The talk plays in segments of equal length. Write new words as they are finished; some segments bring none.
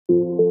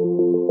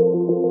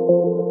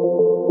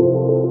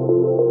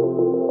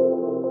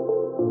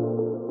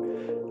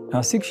Our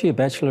 6-year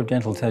Bachelor of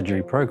Dental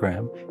Surgery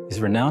program is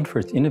renowned for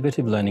its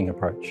innovative learning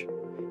approach.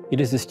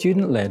 It is a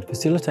student-led,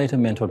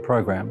 facilitator-mentored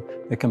program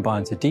that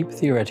combines a deep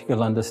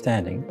theoretical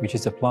understanding which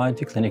is applied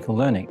to clinical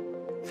learning.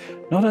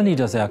 Not only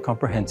does our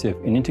comprehensive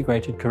and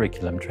integrated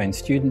curriculum train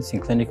students in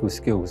clinical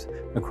skills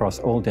across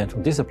all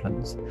dental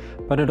disciplines,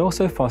 but it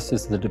also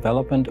fosters the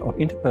development of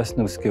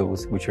interpersonal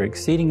skills which are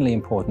exceedingly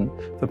important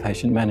for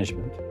patient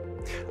management.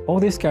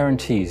 All this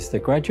guarantees that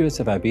graduates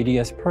of our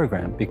BDS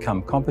program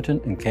become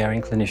competent and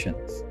caring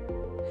clinicians.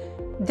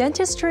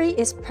 Dentistry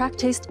is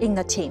practiced in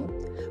a team.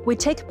 We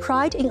take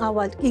pride in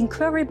our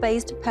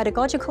inquiry-based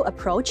pedagogical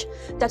approach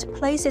that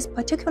places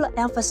particular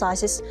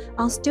emphasis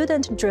on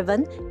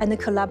student-driven and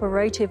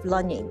collaborative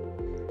learning.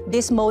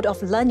 This mode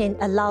of learning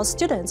allows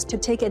students to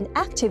take an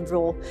active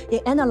role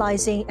in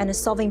analyzing and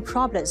solving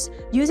problems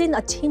using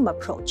a team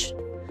approach.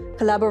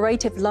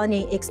 Collaborative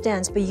learning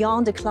extends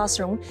beyond the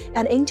classroom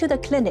and into the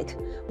clinic,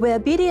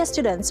 where BDS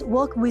students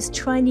work with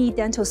trainee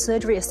dental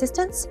surgery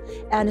assistants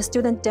and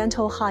student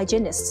dental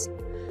hygienists.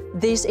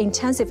 This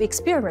intensive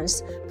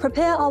experience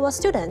prepares our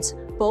students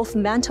both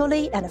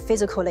mentally and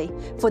physically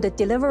for the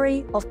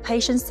delivery of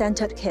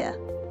patient-centered care.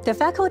 The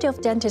Faculty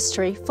of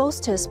Dentistry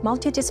fosters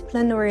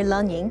multidisciplinary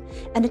learning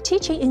and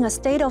teaching in a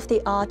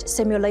state-of-the-art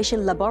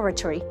simulation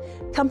laboratory,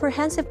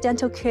 comprehensive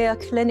dental care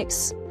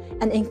clinics,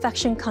 an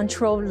infection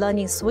control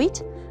learning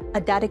suite, a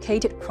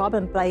dedicated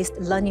problem-based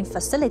learning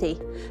facility,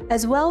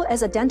 as well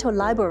as a dental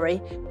library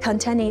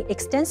containing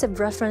extensive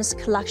reference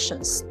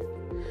collections.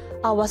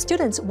 Our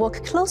students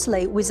work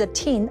closely with a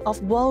team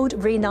of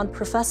world-renowned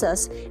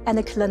professors and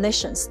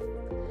clinicians.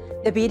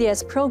 The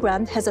BDS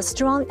program has a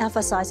strong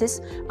emphasis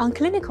on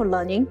clinical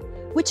learning,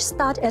 which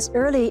starts as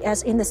early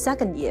as in the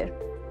 2nd year.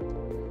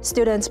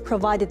 Students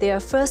provide their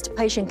first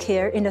patient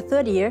care in the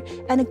 3rd year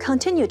and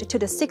continued to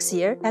the 6th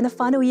year and the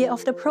final year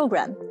of the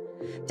program,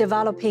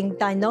 developing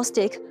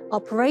diagnostic,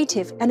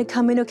 operative, and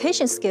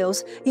communication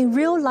skills in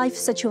real-life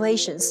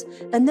situations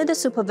under the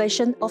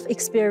supervision of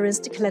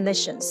experienced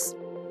clinicians.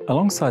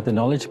 Alongside the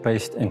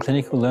knowledge-based and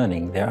clinical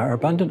learning, there are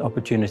abundant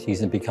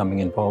opportunities in becoming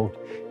involved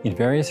in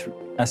various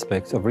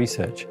aspects of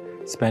research,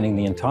 spanning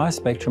the entire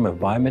spectrum of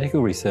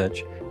biomedical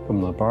research from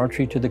the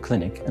laboratory to the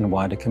clinic and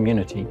wider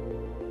community.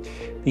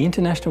 The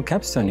international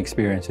capstone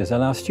experiences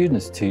allow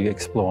students to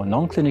explore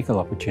non-clinical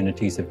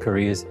opportunities of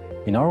careers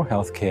in oral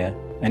health care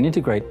and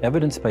integrate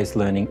evidence-based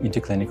learning into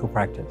clinical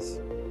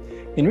practice.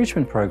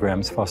 Enrichment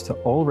programs foster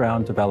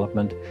all-round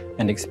development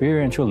and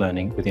experiential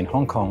learning within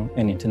Hong Kong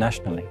and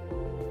internationally.